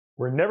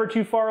We're never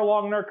too far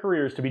along in our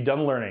careers to be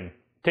done learning.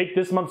 Take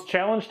this month's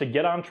challenge to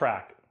get on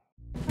track.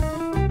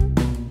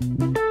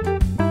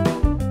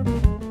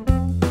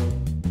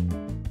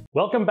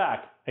 Welcome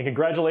back, and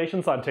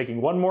congratulations on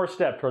taking one more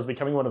step towards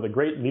becoming one of the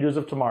great leaders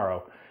of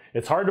tomorrow.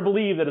 It's hard to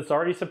believe that it's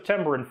already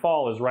September and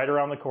fall is right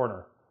around the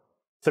corner.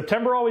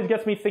 September always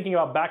gets me thinking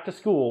about back to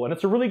school, and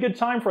it's a really good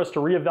time for us to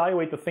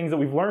reevaluate the things that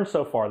we've learned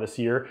so far this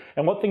year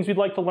and what things we'd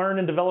like to learn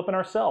and develop in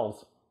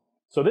ourselves.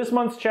 So this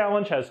month's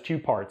challenge has two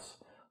parts.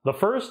 The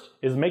first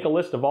is make a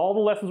list of all the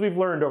lessons we've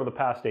learned over the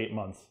past 8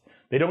 months.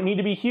 They don't need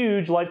to be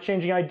huge,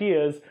 life-changing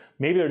ideas.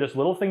 Maybe they're just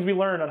little things we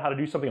learned on how to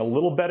do something a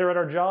little better at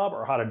our job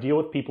or how to deal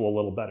with people a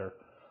little better.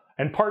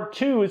 And part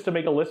two is to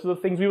make a list of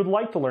the things we would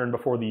like to learn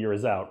before the year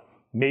is out.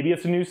 Maybe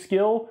it's a new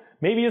skill.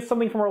 Maybe it's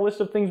something from our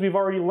list of things we've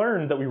already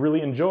learned that we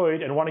really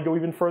enjoyed and want to go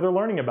even further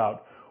learning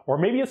about. Or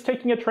maybe it's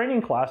taking a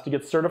training class to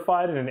get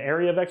certified in an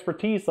area of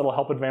expertise that'll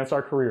help advance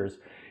our careers.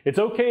 It's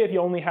okay if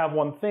you only have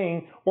one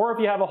thing or if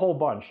you have a whole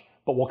bunch,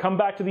 but we'll come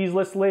back to these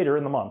lists later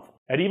in the month.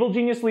 At Evil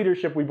Genius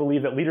Leadership, we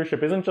believe that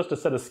leadership isn't just a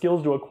set of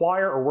skills to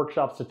acquire or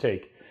workshops to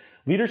take.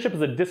 Leadership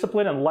is a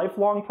discipline and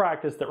lifelong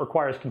practice that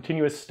requires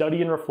continuous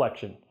study and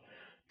reflection.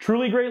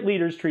 Truly great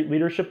leaders treat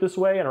leadership this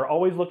way and are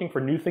always looking for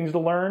new things to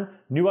learn,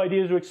 new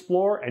ideas to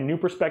explore, and new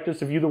perspectives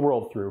to view the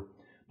world through.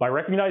 By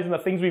recognizing the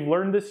things we've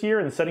learned this year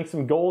and setting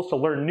some goals to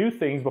learn new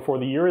things before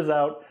the year is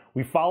out,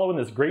 we follow in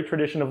this great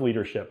tradition of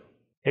leadership.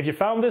 If you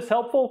found this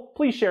helpful,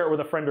 please share it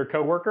with a friend or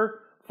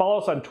coworker. Follow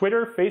us on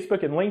Twitter,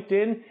 Facebook, and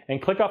LinkedIn,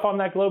 and click off on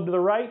that globe to the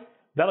right.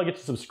 That'll get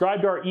you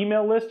subscribed to our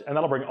email list, and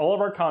that'll bring all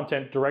of our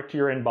content direct to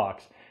your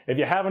inbox. If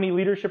you have any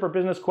leadership or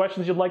business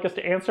questions you'd like us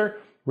to answer,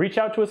 reach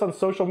out to us on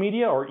social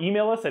media or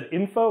email us at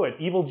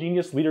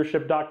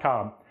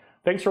info@evilgeniusleadership.com.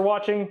 Thanks for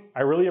watching.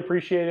 I really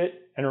appreciate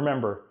it. And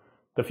remember,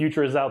 the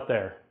future is out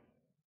there.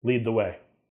 Lead the way.